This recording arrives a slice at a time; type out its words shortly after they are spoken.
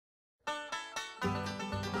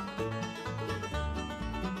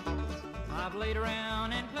I've laid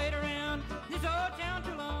around and played around this old town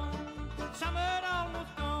too long. Summer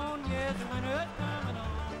almost gone, yes, winter's coming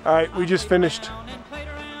on. All right, we just finished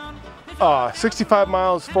 65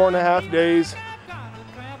 miles, 4.5 days.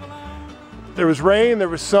 There was rain, there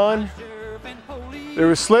was sun, there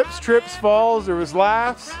was slips, trips, falls, there was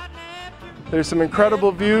laughs. There's some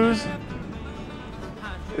incredible views.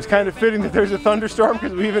 It's kind of fitting that there's a thunderstorm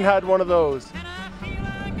because we even had one of those.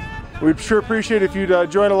 We'd sure appreciate if you'd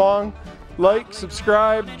join along, like,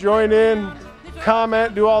 subscribe, join in,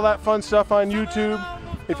 comment, do all that fun stuff on YouTube.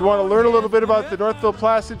 If you want to learn a little bit about the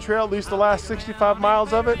Northville-Placid Trail, at least the last 65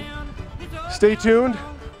 miles of it, stay tuned.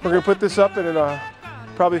 We're going to put this up in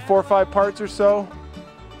probably 4 or 5 parts or so.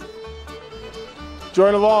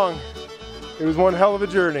 Join along. It was one hell of a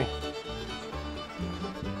journey.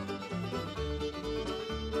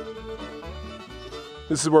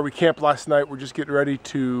 This is where we camped last night. We're just getting ready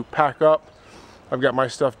to pack up. I've got my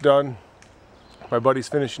stuff done. My buddy's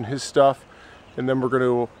finishing his stuff. And then we're going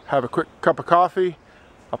to have a quick cup of coffee,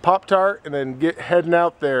 a Pop-Tart, and then heading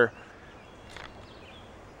out there.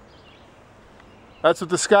 That's what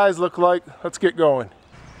the skies look like. Let's get going.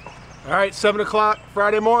 All right, 7 o'clock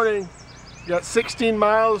Friday morning. Got 16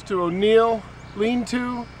 miles to O'Neill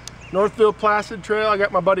Lean-To, Northville-Placid Trail. I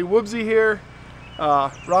got my buddy Woopsie here.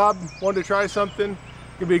 Rob wanted to try something.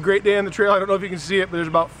 It's gonna be a great day on the trail. I don't know if you can see it, but there's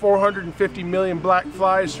about 450 million black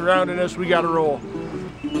flies surrounding us. We gotta roll.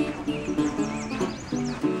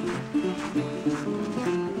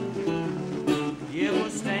 Yeah,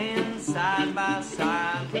 we'll stand side by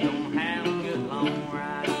side. We don't have a good long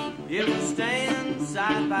ride. Yeah, we'll stand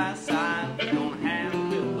side by side. We don't have a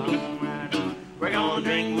good long ride. We're gonna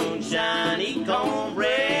drink moonshine, eat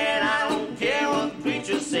cornbread. I don't care what the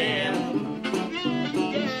preacher said.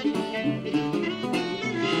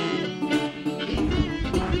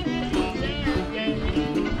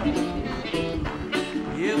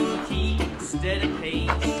 Steady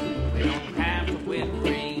pace, we don't have to whip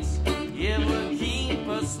race. Yeah, we'll keep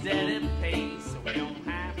a steady pace, so we don't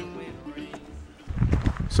have to whip race.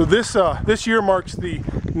 So this year marks the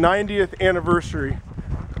 90th anniversary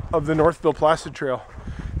of the Northville-Placid Trail.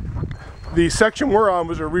 The section we're on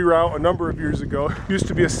was a reroute a number of years ago. It used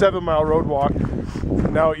to be a 7-mile road walk.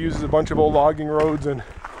 Now it uses a bunch of old logging roads and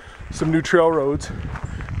some new trail roads.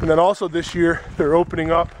 And then also this year they're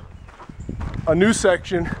opening up a new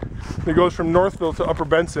section that goes from Northville to Upper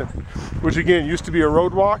Benson, which again used to be a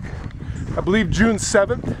road walk. I believe June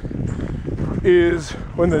 7th is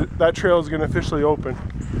when that trail is going to officially open.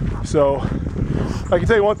 So I can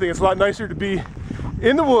tell you one thing, it's a lot nicer to be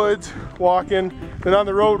in the woods walking than on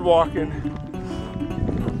the road walking.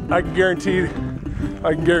 I can guarantee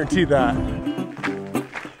that.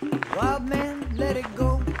 Wild man, let it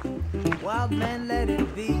go. Wild man, let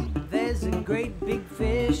it be. There's a great big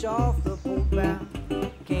fish off the pole bow.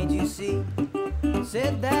 Can't you see?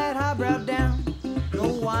 Said that highbrow down. No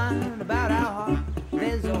whine about our heart.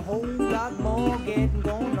 There's a whole lot more getting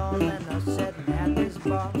going on than us sitting at this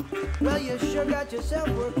bar. Well, you sure got yourself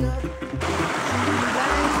worked up.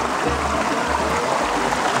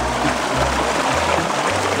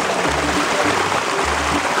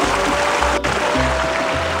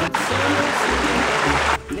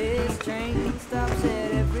 This train stops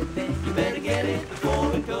at every bend. You better get it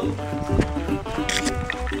before we go.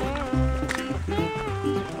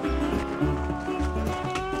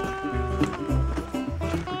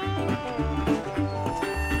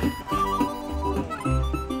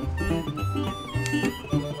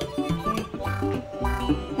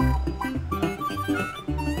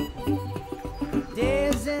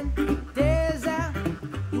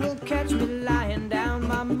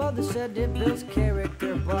 Mother said it builds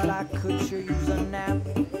character, but I could sure use a nap.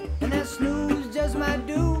 And that snooze just might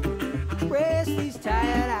do. Rest these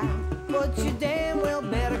tired eyes. But you damn well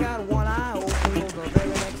better got one eye open. The very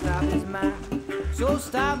next stop is mine. So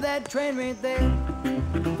stop that train right there.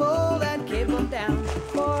 Pull that cable down.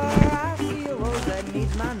 For I see a rose that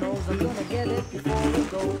needs my nose. I'm gonna get it before we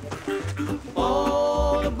go.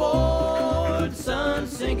 All aboard, sun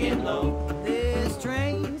sinking low. This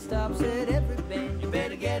train stops at every bend. You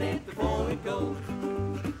better get it before we go.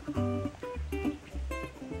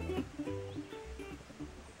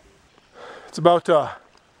 It's about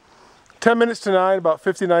 10 minutes to 9, about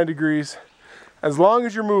 59 degrees. As long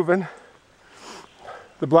as you're moving,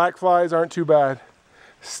 the black flies aren't too bad.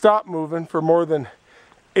 Stop moving for more than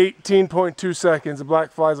 18.2 seconds, the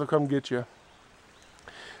black flies will come get you.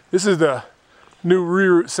 This is the new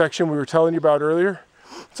reroute section we were telling you about earlier.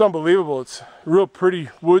 It's unbelievable. It's real pretty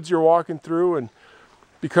woods you're walking through, and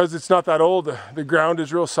because it's not that old, the ground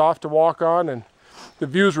is real soft to walk on and the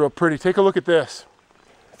view's real pretty. Take a look at this.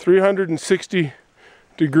 360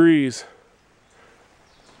 degrees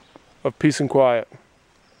of peace and quiet.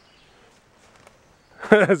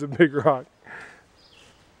 That's a big rock.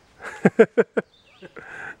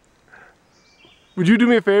 Would you do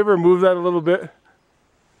me a favor and move that a little bit?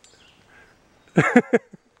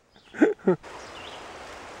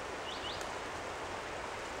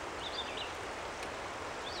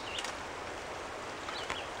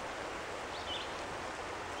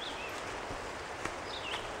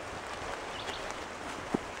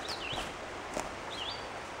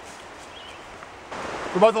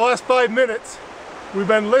 For about the last 5 minutes, we've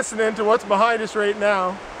been listening to what's behind us right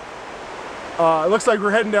now. It looks like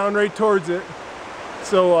we're heading down right towards it.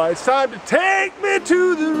 So it's time to take me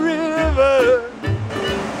to the river.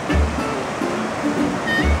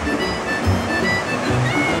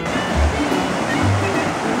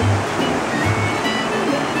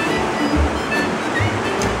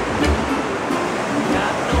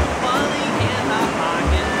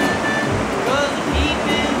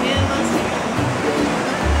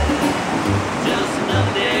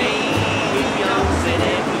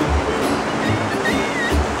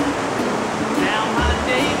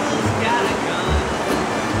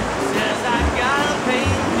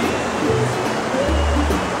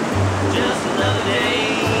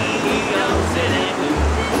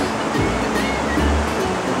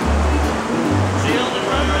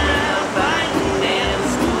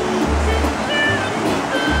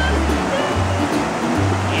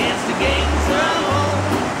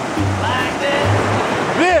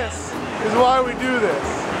 Why we do this.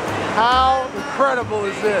 How incredible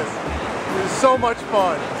is this? It is so much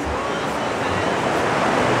fun.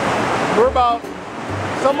 We're about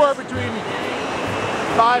somewhere between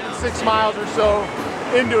 5 and 6 miles or so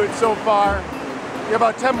into it so far. We have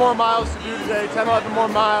about 10 more miles to do today, 10, 11 more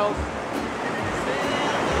miles.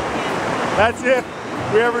 That's if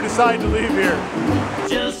we ever decide to leave here.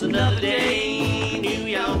 Just another day, New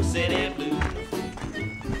York City blue.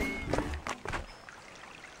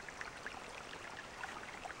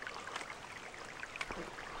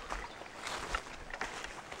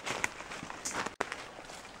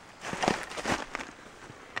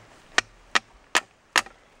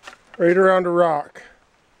 Right around a rock.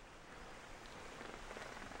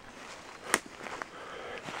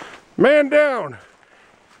 Man down!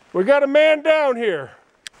 We got a man down here.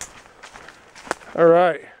 All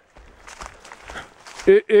right.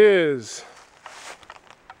 It is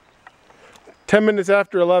 10 minutes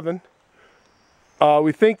after 11.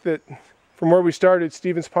 We think that from where we started,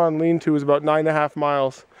 Stevens Pond lean-to is about 9.5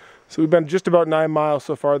 miles. So we've been just about 9 miles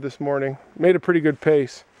so far this morning. Made a pretty good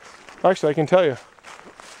pace. Actually, I can tell you.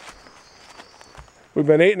 We've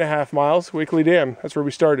been 8.5 miles, Weekly Dam. That's where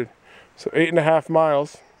we started. So 8.5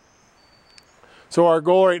 miles. So our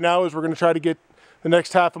goal right now is we're going to try to get the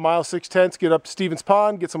next half a mile, 6/10, get up to Stevens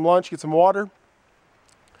Pond, get some lunch, get some water.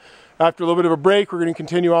 After a little bit of a break, we're going to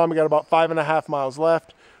continue on. We got about 5.5 miles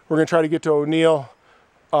left. We're going to try to get to O'Neill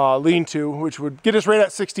lean-to, which would get us right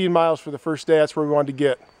at 16 miles for the first day. That's where we wanted to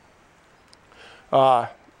get.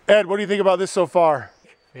 Ed, what do you think about this so far?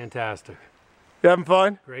 Fantastic. You having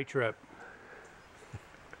fun? Great trip.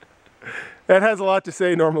 Ed has a lot to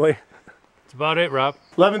say normally. That's about it, Rob.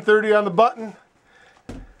 11:30 on the button.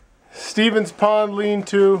 Stevens Pond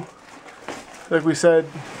lean-to, like we said,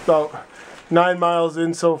 about 9 miles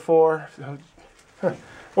in so far,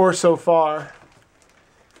 or so far.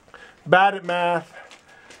 Bad at math.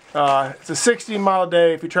 It's a 16-mile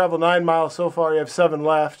day. If you travel 9 miles so far, you have 7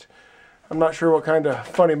 left. I'm not sure what kind of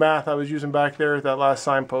funny math I was using back there at that last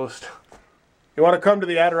signpost. You want to come to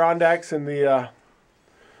the Adirondacks in the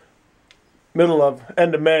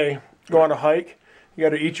end of May, go on a hike, you got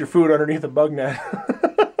to eat your food underneath a bug net.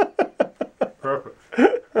 Perfect.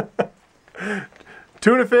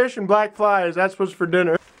 Tuna fish and black flies, that's what's for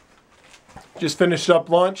dinner. Just finished up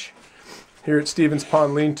lunch here at Stevens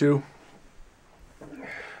Pond lean-to.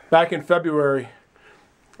 Back in February,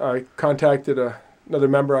 I contacted another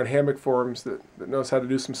member on Hammock forums that knows how to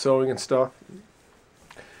do some sewing and stuff.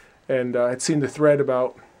 And I'd seen the thread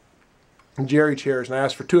about jerry chairs, and I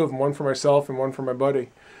asked for 2 of them, one for myself and one for my buddy.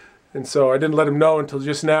 And so I didn't let him know until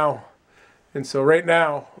just now. And so right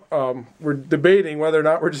now, we're debating whether or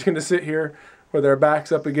not we're just going to sit here with our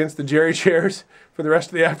backs up against the jerry chairs for the rest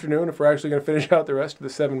of the afternoon, if we're actually going to finish out the rest of the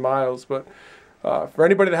 7 miles. But for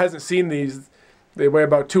anybody that hasn't seen these, they weigh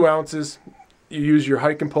about 2 ounces. You use your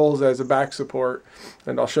hiking poles as a back support,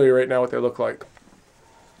 and I'll show you right now what they look like.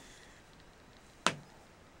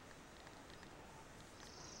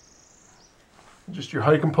 Just your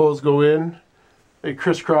hiking poles go in, they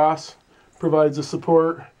crisscross, provides the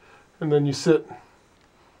support, and then you sit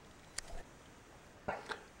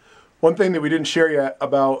One thing that we didn't share yet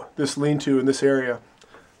about this lean-to in this area.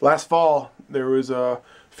 Last fall, there was a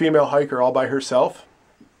female hiker all by herself,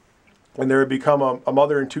 and there had become a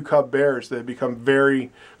mother and 2 cub bears that had become very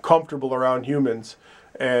comfortable around humans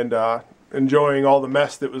and enjoying all the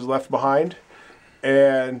mess that was left behind.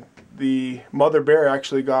 And the mother bear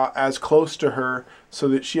actually got as close to her so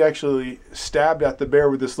that she actually stabbed at the bear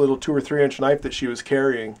with this little 2 or 3 inch knife that she was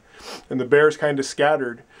carrying. And the bears kind of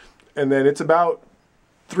scattered. And then it's about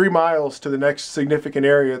 3 miles to the next significant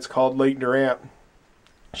area. It's called Lake Durant.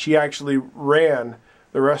 She actually ran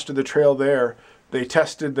the rest of the trail there. They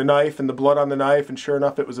tested the knife and the blood on the knife, and sure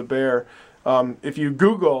enough, it was a bear. If you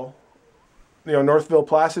Google,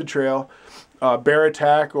 Northville-Placid Trail, bear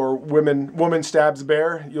attack or woman stabs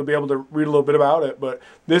bear, you'll be able to read a little bit about it. But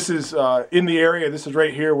this is in the area. This is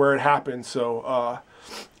right here where it happened. So,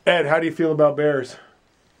 Ed, how do you feel about bears?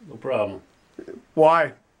 No problem.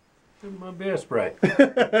 Why? My bear spray.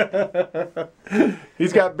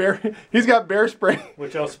 He's got bear spray.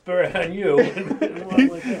 Which I'll spray on you.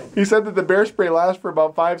 He said that the bear spray lasts for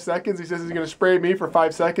about 5 seconds. He says he's going to spray me for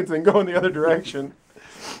 5 seconds and go in the other direction.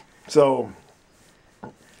 So,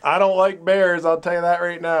 I don't like bears, I'll tell you that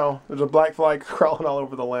right now. There's a black fly crawling all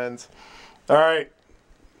over the lens. All right,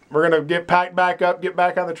 we're going to get packed back up, get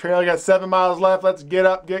back on the trail. We got 7 miles left. Let's get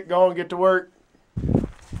up, get going, get to work.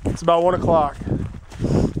 It's about 1 o'clock.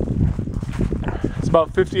 It's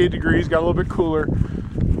about 58 degrees, got a little bit cooler.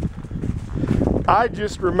 I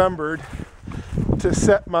just remembered to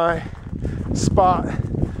set my spot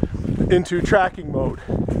into tracking mode.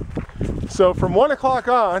 So from 1 o'clock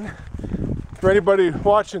on, for anybody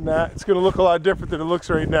watching that, it's going to look a lot different than it looks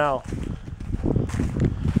right now.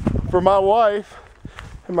 For my wife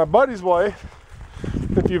and my buddy's wife,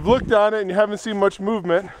 if you've looked on it and you haven't seen much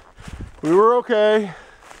movement, we were okay.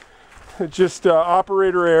 It's just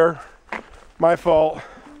operator error. My fault.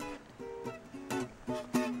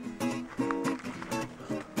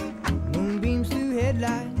 Moonbeams through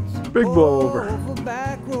headlights. Big blowover. Over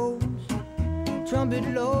back roads. Trumpet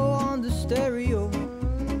low on the stereo.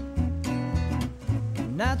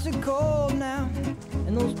 Nights are cold now,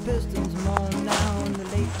 and those pistons moan now. And the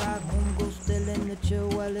late ride home goes still in the chill.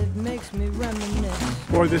 Well, it makes me reminisce.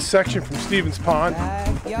 Boy, this section from Stevens Pond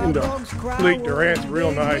into Lake Durant's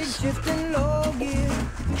real nice.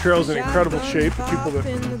 The trail's in incredible shape. The people that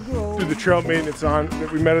do the trail maintenance on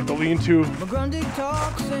that we met at the lean-to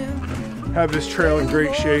have this trail in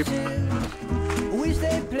great shape.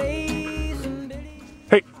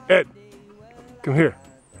 Hey, Ed, come here.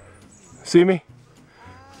 See me?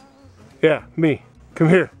 Yeah, me. Come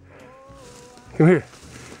here. Come here.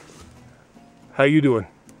 How you doing?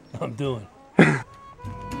 I'm doing.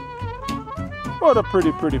 What a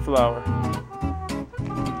pretty, pretty flower.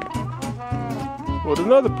 What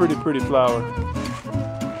another pretty, pretty flower.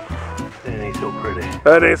 That ain't so pretty.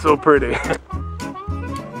 That ain't so pretty.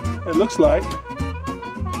 It looks like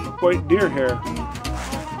white deer hair.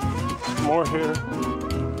 More hair.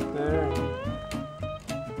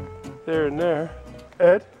 There and there.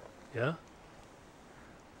 Ed? Yeah?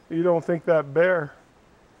 You don't think that bear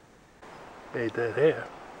Ate that hair.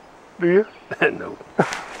 do you? No.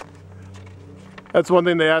 That's one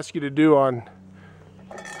thing they ask you to do on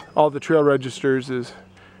all the trail registers is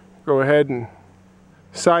go ahead and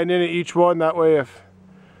sign in at each one. That way if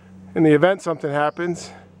in the event something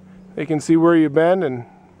happens, they can see where you've been and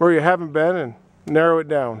where you haven't been and narrow it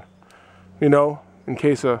down. You know, in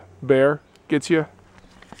case a bear gets you.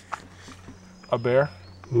 A bear.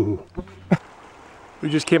 Ooh. We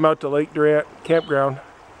just came out to Lake Durant campground.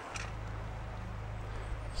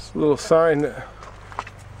 It's a little sign that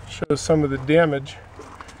shows some of the damage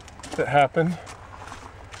that happened.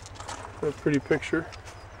 A pretty picture.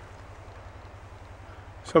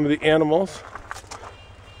 Some of the animals.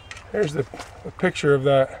 Here's a picture of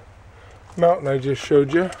that mountain I just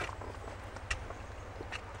showed you.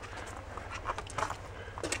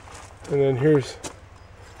 And then here's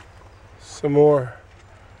some more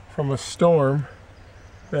from a storm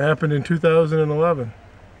that happened in 2011.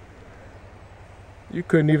 You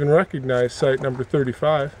couldn't even recognize site number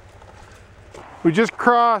 35. We just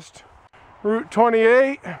crossed Route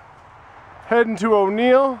 28, heading to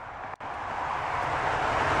O'Neill.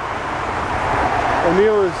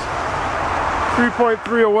 O'Neill is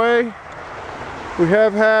 3.3 away. We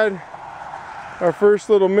have had our first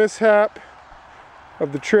little mishap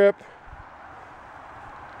of the trip.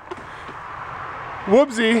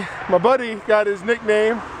 Woopsie, my buddy, got his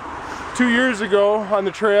nickname 2 years ago on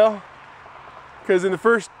the trail because in the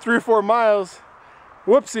first 3 or 4 miles,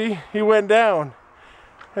 Woopsie, he went down.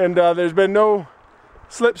 And there's been no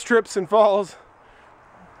slips, trips, and falls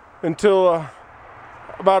until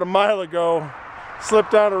about a mile ago.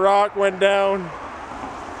 Slipped on a rock, went down.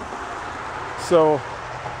 So,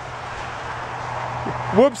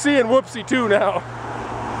 whoopsie and whoopsie too now.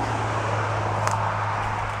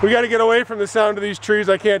 We got to get away from the sound of these trees.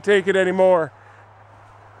 I can't take it anymore.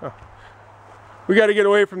 We got to get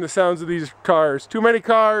away from the sounds of these cars. Too many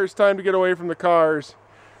cars, time to get away from the cars.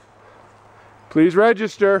 Please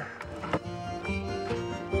register.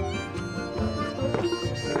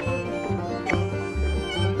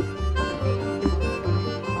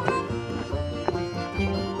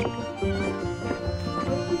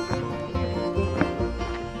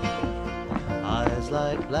 Eyes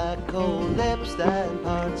like black coal, lips that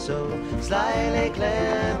part so slyly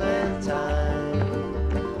clementine.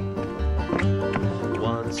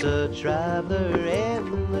 Once a traveler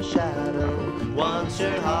in the shadow, once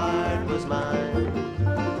her heart was mine.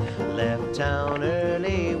 Left town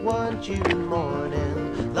early one June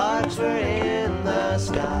morning, larks were in the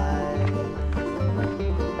sky.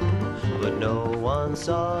 But no one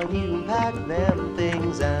saw you pack them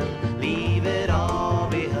things and leave it all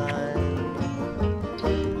behind.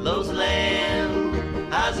 Lowe's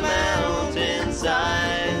land has a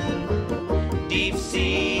mountainside, deep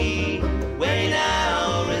sea where you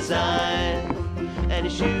now reside, and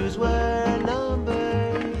his shoes were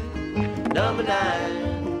number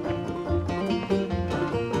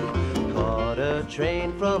 9. Caught a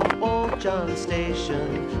train from Old John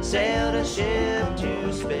Station, sailed a ship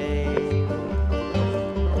to Spain.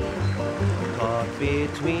 Caught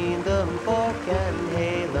between the fork and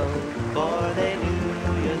halo, for they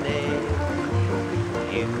knew your name.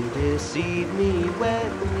 You deceived me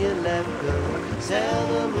when you let go, sell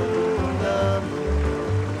the moon, the moon.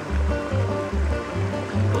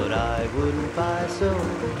 But I wouldn't buy, so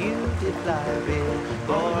you did fly in,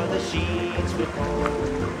 for the sheets were cold.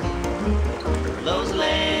 Lowe's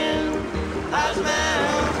land has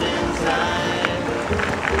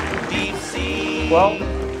mountainside, deep sea. Well,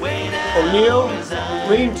 O'Neill,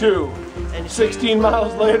 lean-to. 16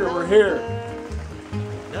 miles later, we're here.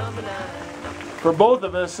 For both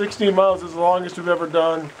of us, 16 miles is the longest we've ever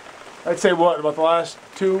done. I'd say what, about the last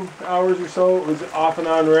 2 hours or so? It was off and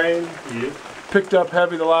on rain. Yep. Picked up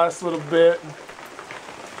heavy the last little bit.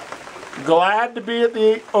 Glad to be at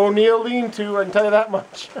the O'Neill lean-to, I can tell you that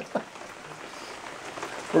much.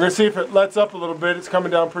 We're gonna see if it lets up a little bit. It's coming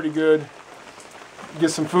down pretty good. Get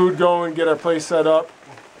some food going, get our place set up.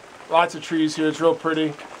 Lots of trees here, it's real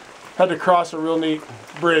pretty. Had to cross a real neat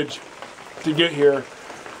bridge to get here.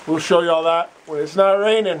 We'll show you all that when it's not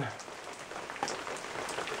raining.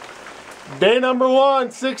 Day number 1,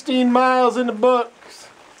 16 miles in the books.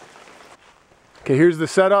 Okay, here's the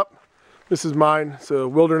setup. This is mine, so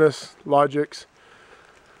Wilderness Logics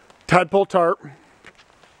Tadpole tarp.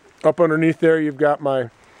 Up underneath there you've got my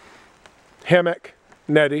Hammock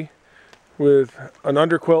Netty with an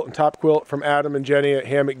underquilt and top quilt from Adam and Jenny at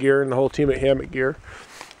Hammock Gear and the whole team at Hammock Gear.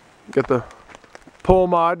 Got the pole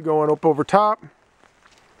mod going up over top.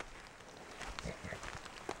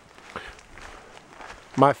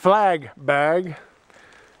 My flag bag,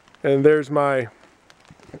 and there's my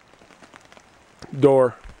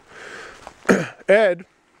door. Ed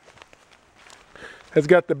has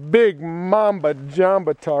got the big Mamba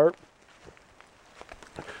Jamba tarp.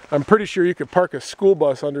 I'm pretty sure you could park a school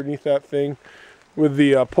bus underneath that thing with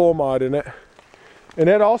the pole mod in it. And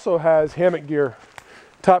Ed also has Hammock Gear,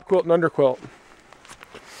 top quilt and underquilt,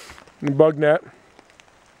 and bug net.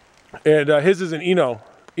 And his is an Eno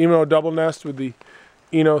double nest with the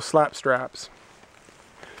Eno slap straps.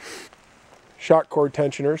 Shock cord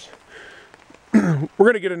tensioners. We're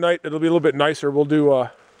gonna get a night that'll be a little bit nicer. We'll do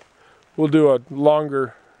a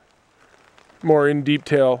longer, more in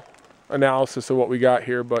detail analysis of what we got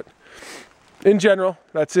here, but in general,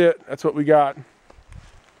 that's it. That's what we got.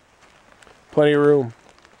 Plenty of room.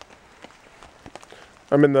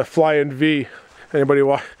 I'm in the Flying V. Anybody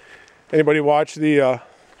watch the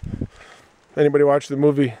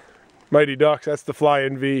movie Mighty Ducks? That's the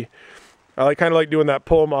Flying V. I kind of like doing that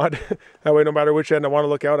pole mod. That way, no matter which end I want to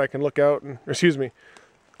look out, I can look out. And, excuse me,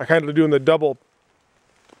 I kind of doing the double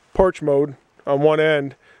porch mode on one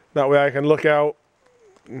end. That way, I can look out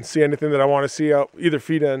and see anything that I want to see out either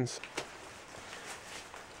feet ends.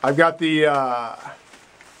 I've got the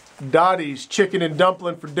Dottie's chicken and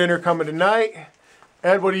dumpling for dinner coming tonight.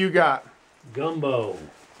 Ed, what do you got? Gumbo.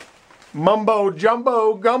 Mumbo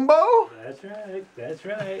jumbo gumbo? That's right, that's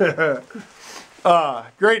right.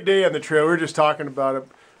 Great day on the trail. We were just talking about it.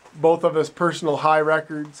 Both of us personal high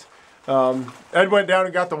records. Ed went down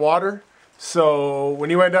and got the water. So when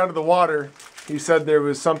he went down to the water, he said there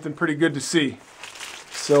was something pretty good to see.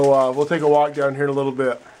 So we'll take a walk down here in a little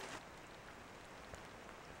bit.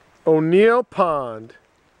 O'Neill Pond.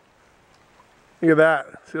 Look at that.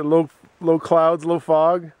 See the low clouds, low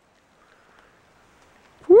fog.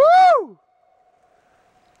 Woo!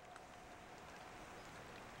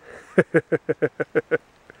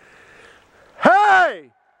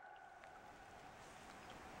 Hey!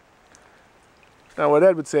 Now what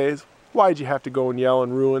Ed would say is, why'd you have to go and yell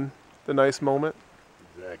and ruin the nice moment?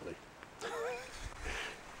 Exactly.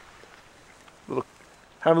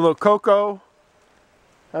 Having a little cocoa,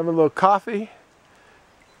 having a little coffee,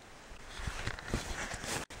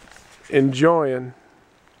 enjoying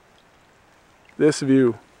this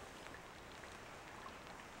view.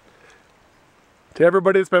 To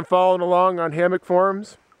everybody that's been following along on Hammock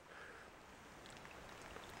forums,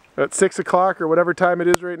 at 6 o'clock or whatever time it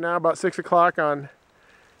is right now, about 6 o'clock on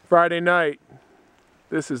Friday night,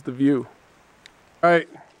 this is the view. All right,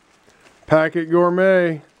 Packit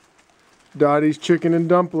Gourmet, Dottie's Chicken and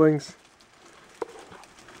Dumplings.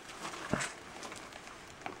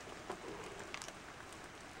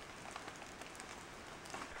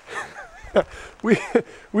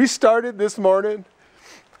 We started this morning.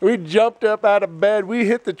 We jumped up out of bed. We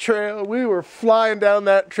hit the trail. We were flying down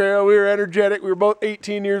that trail. We were energetic. We were both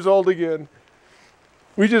 18 years old again.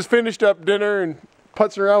 We just finished up dinner and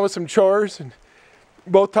putzing around with some chores and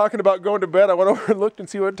both talking about going to bed. I went over and looked and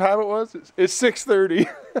see what time it was. It's 6:30.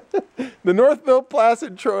 The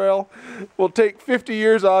Northville-Placid Trail will take 50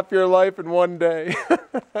 years off your life in one day.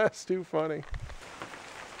 That's too funny.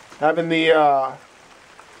 Having the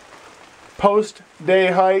post-day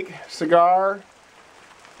hike cigar.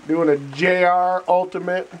 Doing a JR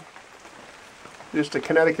Ultimate. Just a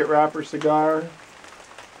Connecticut wrapper cigar.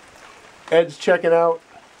 Ed's checking out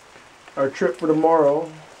our trip for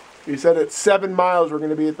tomorrow. He said at 7 miles we're going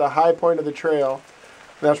to be at the high point of the trail.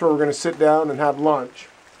 And that's where we're going to sit down and have lunch.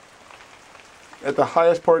 At the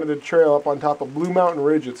highest point of the trail up on top of Blue Mountain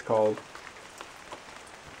Ridge it's called.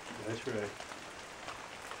 That's right.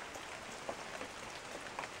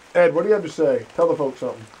 Ed, what do you have to say? Tell the folks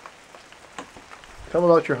something. Tell them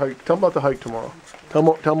about your hike. Tell them about the hike tomorrow. Tell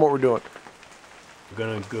them what we're doing. We're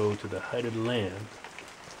gonna go to the height of the land,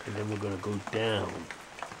 and then we're gonna go down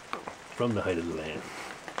from the height of the land.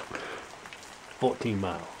 14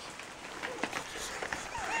 miles.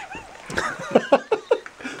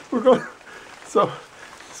 We're going. So,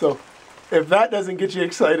 if that doesn't get you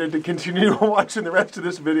excited to continue watching the rest of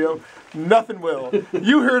this video, nothing will.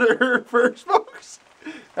 You heard it here first, folks.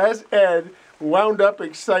 As Ed wound up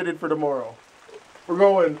excited for tomorrow. We're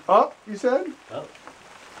going up, you said? Up.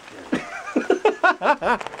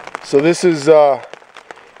 So this is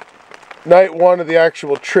night one of the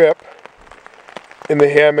actual trip in the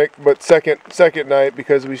hammock, but second night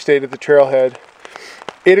because we stayed at the trailhead.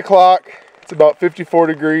 8 o'clock, it's about 54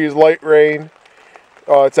 degrees, light rain.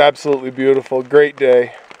 Oh, it's absolutely beautiful, great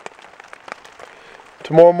day.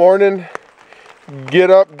 Tomorrow morning, get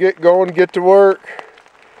up, get going, get to work.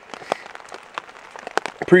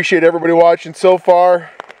 Appreciate everybody watching so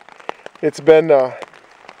far. It's been a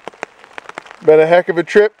heck of a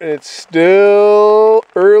trip, and it's still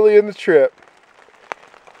early in the trip.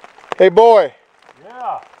 Hey, boy.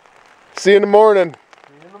 Yeah. See you in the morning.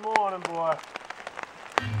 See you in the morning, boy.